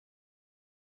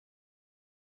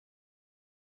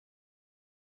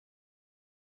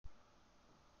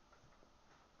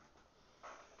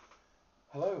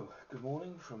Hello, good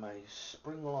morning from a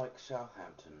spring-like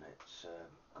Southampton. It's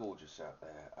gorgeous out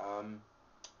there.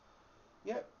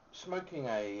 Yep, smoking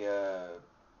a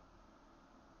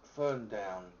fern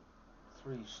down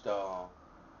 3-star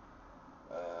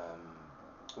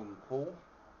Paul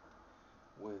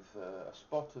with a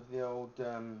spot of the old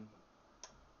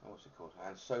what's it called?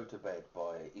 Ansota bed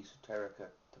by Esoterica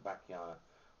Tabacchiana,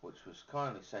 which was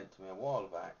kindly sent to me a while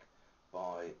back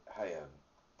by Hayo.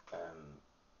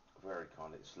 Very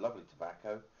kind. It's lovely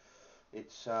tobacco.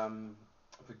 It's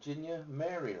Virginia,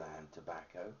 Maryland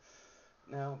tobacco.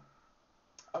 Now,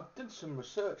 I've done some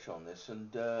research on this,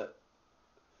 and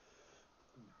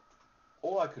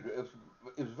all I could it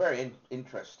was very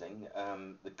interesting.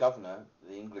 The governor,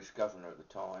 the English governor at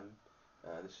the time,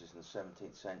 this is in the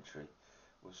 17th century,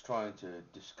 was trying to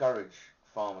discourage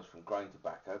farmers from growing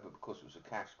tobacco, but because it was a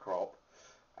cash crop,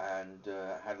 and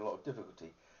had a lot of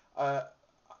difficulty. Uh,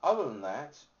 Other than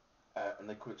that, and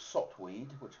they call it sotweed,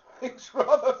 which is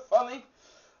rather funny.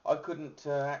 I couldn't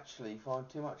actually find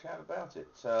too much out about it.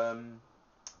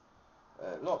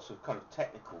 Lots of kind of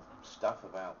technical stuff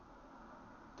about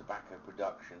tobacco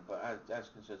production, but as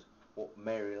concerns what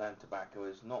Maryland tobacco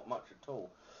is, not much at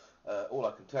all. All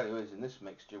I can tell you is in this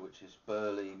mixture, which is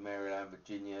Burley, Maryland,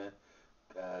 Virginia,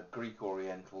 Greek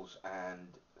Orientals, and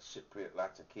Cypriot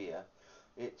Latakia,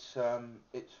 it's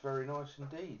very nice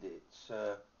indeed. It's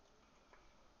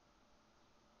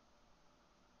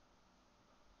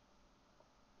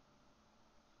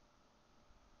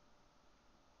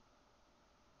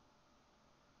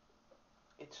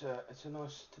a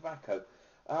nice tobacco.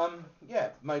 Yeah,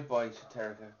 made by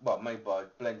Esoterica. Well,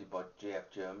 blended by GF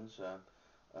Germans, a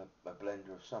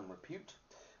blender of some repute.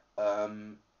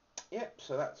 Um, yeah,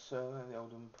 so that's the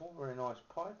old Paul. Very nice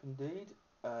pipe indeed.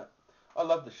 Uh, I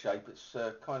love the shape. It's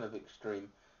kind of extreme.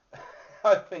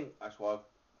 I think that's why I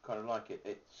kind of like it.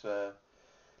 It's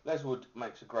Leswood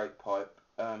makes a great pipe.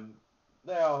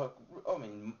 They are, I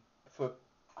mean, for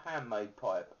handmade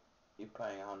pipe, you're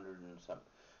paying 100 and some,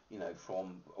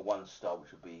 from a 1 star,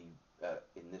 which would be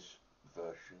in this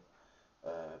version,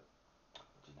 uh,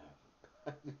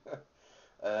 you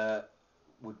know,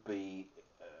 would be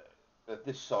at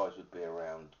this size would be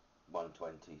around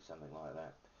 120, something like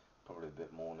that. Probably a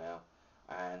bit more now.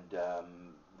 And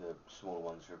the smaller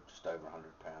ones are just over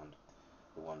 £100,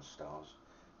 the 1 stars.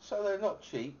 So they're not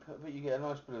cheap, but you get a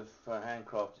nice bit of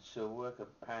handcrafted silverwork,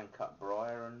 a hand-cut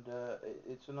briar, and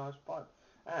it's a nice pipe.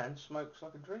 And smokes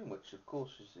like a dream, which of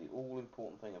course is the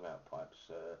all-important thing about pipes.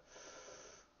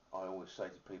 I always say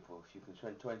to people, if you can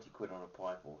spend 20 quid on a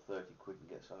pipe or 30 quid and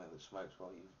get something that smokes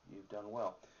well, you've done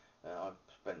well. I've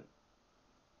spent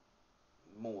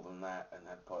more than that and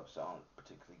had pipes that aren't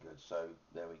particularly good, so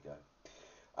there we go.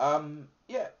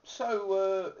 Yeah,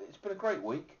 so it's been a great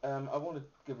week. I want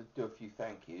to do a few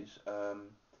thank yous.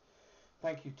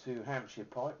 Thank you to Hampshire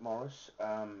Pipe Morris,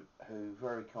 who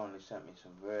very kindly sent me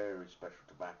some very special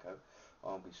tobacco.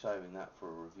 I'll be saving that for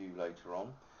a review later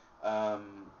on.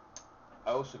 Um, I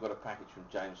also got a package from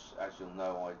James. As you'll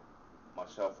know,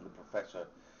 myself and the Professor,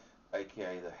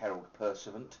 aka the Herald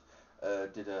Perseverant,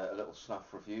 did a little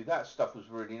snuff review. That stuff was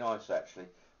really nice actually.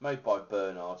 Made by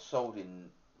Bernard, sold in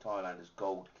Thailand as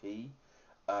Gold Key.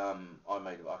 I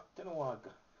made it. I don't know why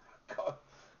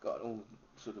got all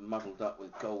sort of muddled up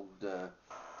with gold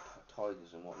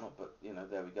tigers and whatnot, but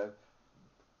there we go.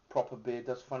 Proper beer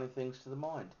does funny things to the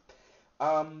mind.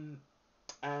 Um,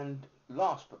 and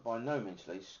last but by no means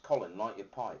least, Colin, Light Your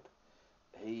Pipe.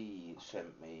 He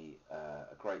sent me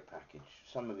a great package.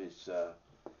 Some of his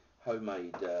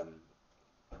homemade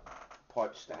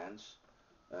pipe stands.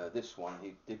 This one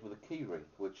he did with a key ring,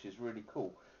 which is really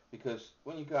cool because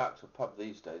when you go out to a pub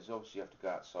these days, obviously you have to go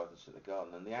outside and sit in the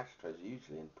garden, and the ashtrays are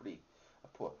usually in pretty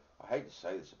poor. I hate to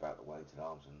say this about the Wellington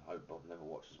Arms, and hope Bob never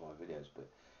watches my videos, but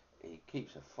he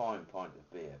keeps a fine pint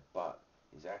of beer, but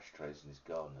his ashtrays in his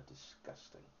garden are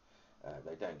disgusting.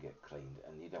 They don't get cleaned,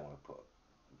 and you don't want to put.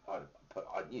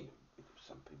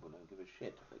 Some people don't give a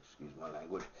shit. Excuse my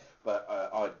language, but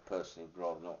I personally would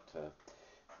rather not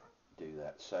do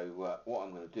that. So what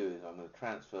I'm going to do is I'm going to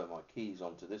transfer my keys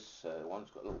onto this one.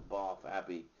 It's got a little Bath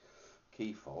Abbey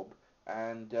key fob,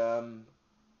 and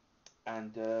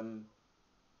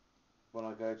when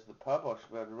I go to the pub, I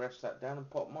should be able to rest that down and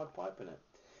pop my pipe in it.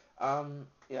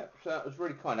 Yeah, so that was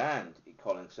really kind. And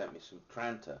Colin sent me some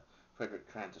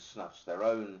Frederick Tranter snuffs, their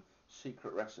own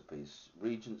secret recipes,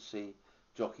 Regency,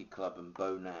 Jockey Club, and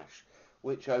Beau Nash,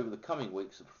 which over the coming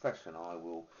weeks, the Professor and I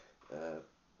will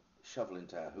shovel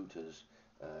into our hooters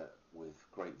with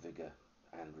great vigour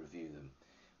and review them.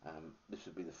 This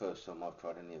would be the first time I've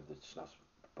tried any of the snuffs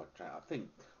by I think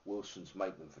Wilson's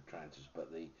make them for Tranter's,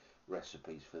 but the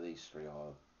recipes for these three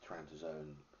are Tranter's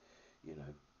own, you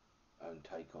know, own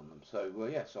take on them. So well,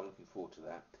 yes, I'm looking forward to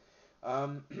that.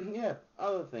 Yeah,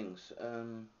 other things.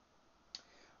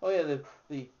 Oh yeah,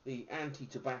 the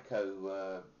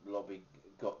anti-tobacco lobby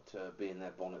got to be in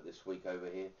their bonnet this week over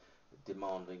here,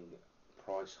 demanding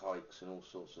price hikes and all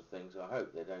sorts of things. I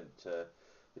hope they don't, the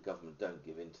government don't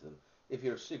give in to them. If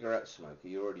you're a cigarette smoker,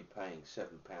 you're already paying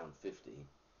 £7.50,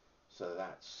 so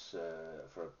that's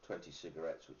for 20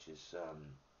 cigarettes, which is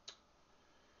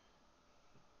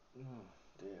oh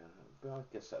dear, but I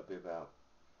guess that would be about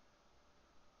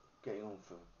getting on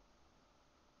for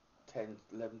 10,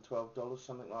 11, $12,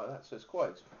 something like that. So it's quite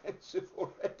expensive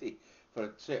already for a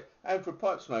tip. And for a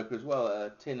pipe smoker as well,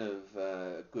 a tin of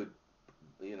good,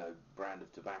 you know, brand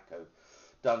of tobacco,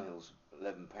 Dunhill's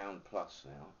 £11 plus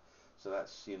now. So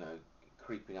that's, you know,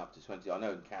 creeping up to 20. I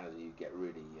know in Canada you get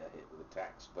really hit with the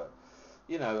tax, but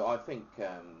you know, I think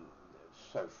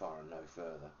so far and no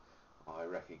further, I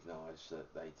recognise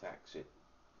that they tax it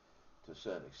to a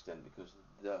certain extent because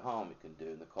the harm it can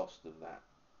do and the cost of that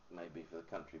maybe for the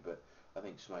country, but I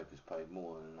think smokers pay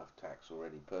more than enough tax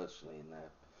already personally in their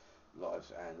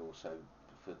lives and also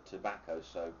for tobacco,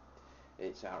 so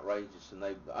it's outrageous. And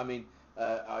they, I mean,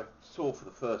 I saw for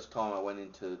the first time I went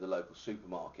into the local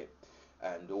supermarket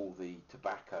and all the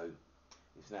tobacco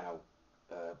is now,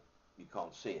 you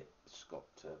can't see it, it's got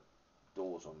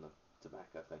doors on the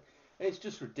tobacco thing. And it's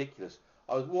just ridiculous.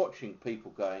 I was watching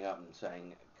people going up and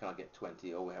saying, can I get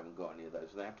 20? Oh, we haven't got any of those.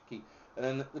 And they have to keep, and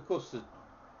then of course the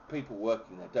people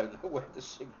working there don't know where the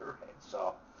cigarettes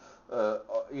are.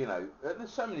 You know, and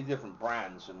there's so many different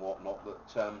brands and whatnot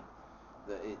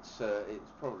that it's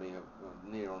probably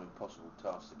a near on impossible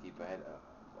task to keep ahead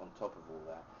on top of all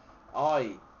that.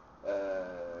 I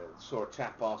saw a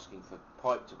chap asking for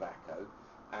pipe tobacco,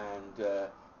 and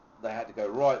they had to go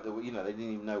right. You know, they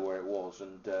didn't even know where it was,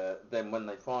 and then when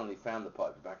they finally found the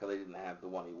pipe tobacco, they didn't have the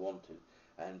one he wanted,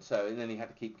 and then he had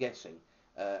to keep guessing,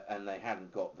 and they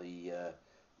hadn't got the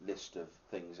list of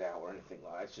things out or anything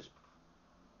like that. It's just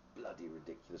bloody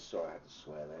ridiculous. Sorry, I had to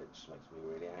swear there. It just makes me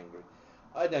really angry.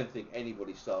 I don't think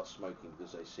anybody starts smoking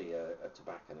because they see a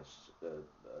tobacconist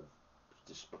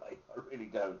display. I really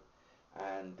don't.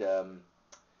 And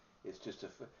it's just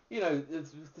you know,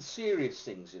 the serious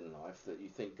things in life that you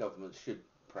think governments should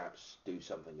perhaps do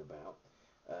something about,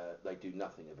 they do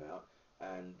nothing about.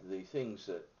 And the things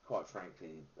that, quite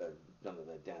frankly, are none of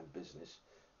their damn business,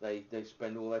 they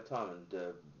spend all their time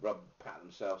and pat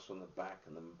themselves on the back,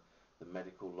 and the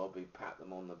medical lobby pat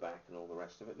them on the back and all the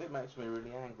rest of it. It makes me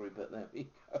really angry, but there we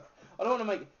go. I don't want to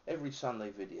make every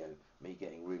Sunday video me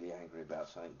getting really angry about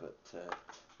something, but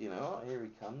you know, oh, here he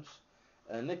comes.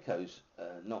 Nico's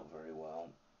not very well.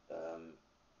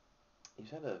 He's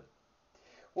had a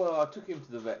well. I took him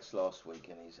to the vets last week,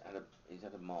 and he's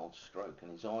had a mild stroke,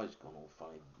 and his eyes gone all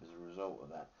funny as a result of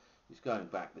that. He's going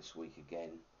back this week again.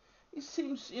 He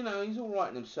seems, you know, he's all right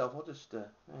in himself. I'll just hang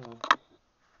on.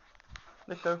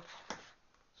 Nico,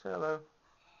 say hello.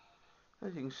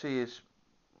 As you can see, his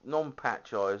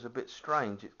non-patch eye is a bit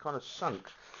strange. It's kind of sunk,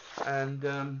 and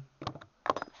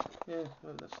yeah,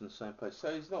 well, that's in the same place.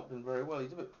 So he's not been very well.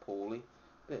 He's a bit poorly,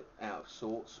 a bit out of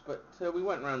sorts. But we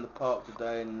went around the park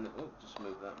today, and just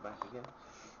move that back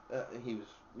again. He was,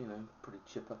 you know, pretty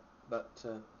chipper. But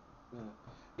you know,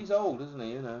 he's old, isn't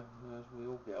he? You know, as we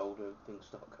all get older, things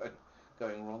start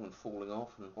going wrong and falling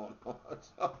off and whatnot.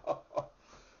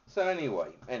 So anyway,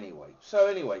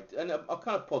 and a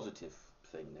kind of positive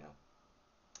thing now.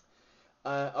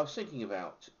 I was thinking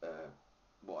about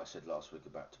what I said last week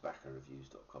about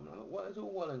tobaccoreviews.com, and I thought, well, it's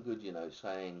all well and good, you know,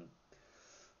 saying,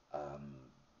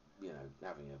 you know,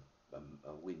 having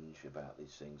a whinge about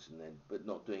these things, and then but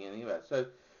not doing anything about it. So,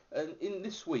 in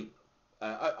this week,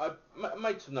 I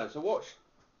made some notes. I watched,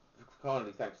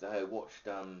 kindly thanks to her, watched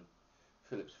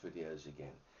Philip's videos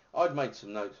again. I'd made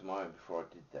some notes of my own before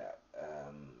I did that.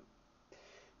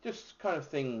 Just kind of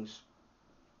things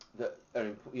that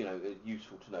are, you know,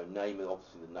 useful to know.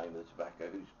 Obviously the name of the tobacco,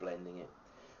 who's blending it,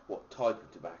 what type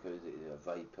of tobacco is it? Is it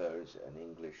a vapor? Is it an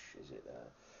English? Is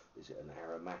it an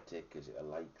aromatic? Is it a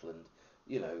Lakeland?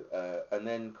 You know, and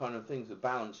then kind of things, the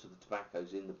balance of the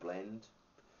tobaccos in the blend.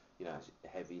 You know, is it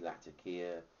heavy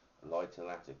Latakia, lighter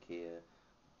Latakia,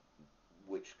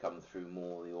 which come through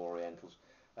more the Orientals,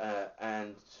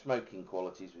 and smoking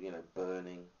qualities. You know,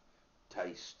 burning,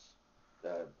 taste.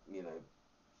 You know,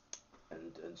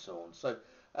 and so on. So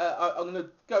I'm going to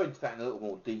go into that in a little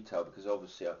more detail because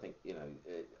obviously I think, you know,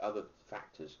 other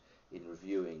factors in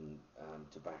reviewing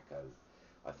tobacco,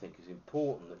 I think is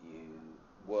important that you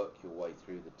work your way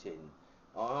through the tin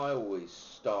I always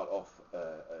start off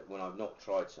when I've not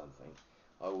tried something.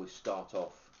 I always start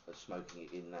off smoking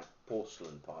it in that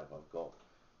porcelain pipe I've got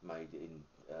made in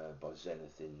by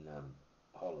Zenith in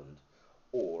Holland,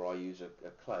 or I use a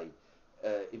clay.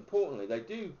 Importantly, they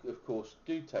do, of course,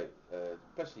 do take,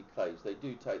 especially clays, they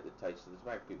do take the taste of the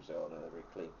tobacco. People say, oh no, they're very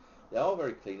clean. They are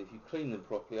very clean if you clean them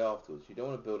properly afterwards. You don't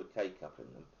want to build a cake up in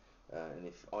them. And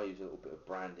if I use a little bit of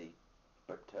brandy,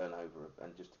 but turn over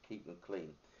and just to keep them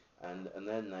clean, and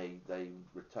then they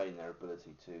retain their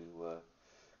ability to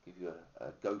give you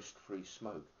a ghost-free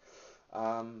smoke.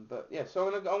 But yeah, so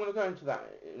I'm gonna go into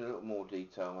that in a little more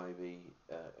detail maybe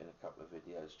in a couple of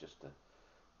videos, just to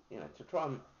to try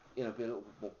and be a little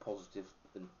bit more positive,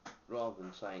 and rather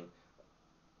than saying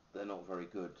they're not very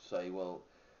good, say, well,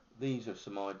 these are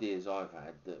some ideas I've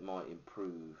had that might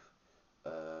improve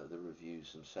the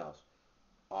reviews themselves.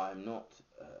 I'm not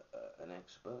an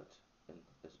expert in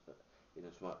in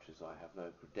as much as I have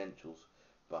no credentials,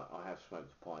 but I have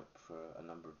smoked a pipe for a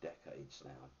number of decades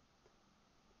now.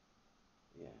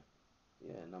 Yeah,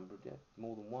 yeah, a number of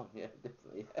more than one. Yeah,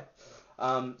 definitely. Yeah.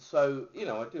 So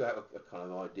I do have a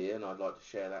kind of idea, and I'd like to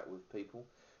share that with people.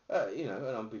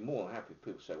 And I'd be more than happy if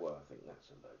people say, "Well, I think that's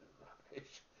a load of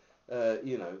rubbish."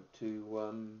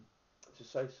 To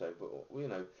say so, but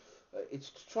it's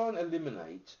to try and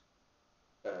eliminate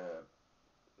uh,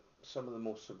 some of the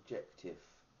more subjective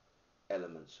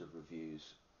elements of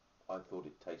reviews. I thought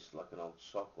it tasted like an old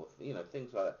sock, or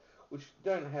things like that, which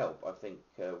don't help. I think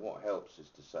what helps is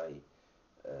to say,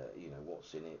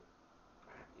 what's in it,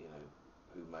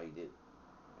 who made it,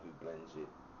 who blends it,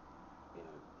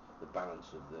 the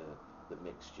balance of the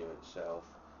mixture itself,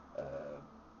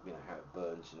 how it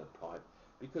burns in a pipe,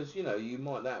 because you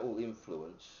might that will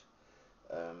influence,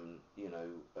 um, you know,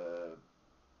 uh,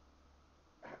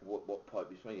 what pipe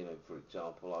you smoke. For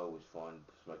example, I always find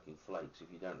smoking flakes,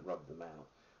 if you don't rub them out,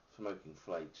 smoking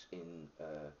flakes in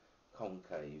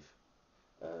concave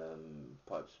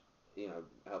pipes,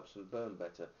 helps them burn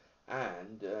better.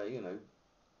 And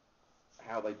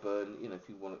how they burn. If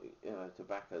you want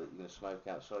tobacco that you're going to smoke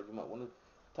outside, you might want to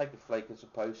take a flake as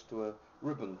opposed to a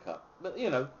ribbon cut. But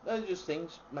those are just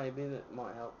things maybe that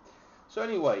might help. So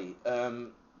anyway,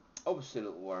 obviously a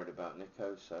little worried about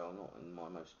Nico, so I'm not in my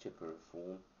most chipper of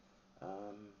form.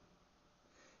 Um,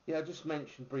 yeah, I just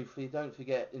mentioned briefly, don't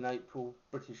forget in April,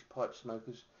 British pipe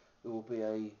smokers, there will be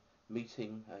a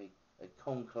meeting, a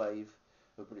conclave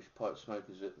of British pipe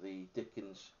smokers at the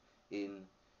Dickens in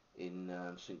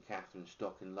St Catherine's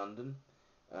Dock in London.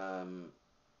 Um,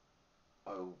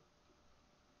 I'll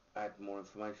add more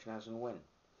information as and when.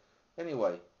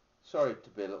 Anyway, sorry to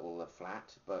be a little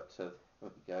flat, but there we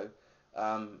go.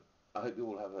 I hope you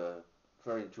all have a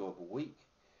very enjoyable week.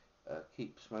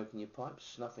 Keep smoking your pipes,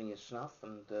 snuffing your snuff,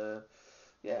 and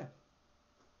yeah,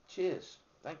 cheers.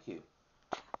 Thank you.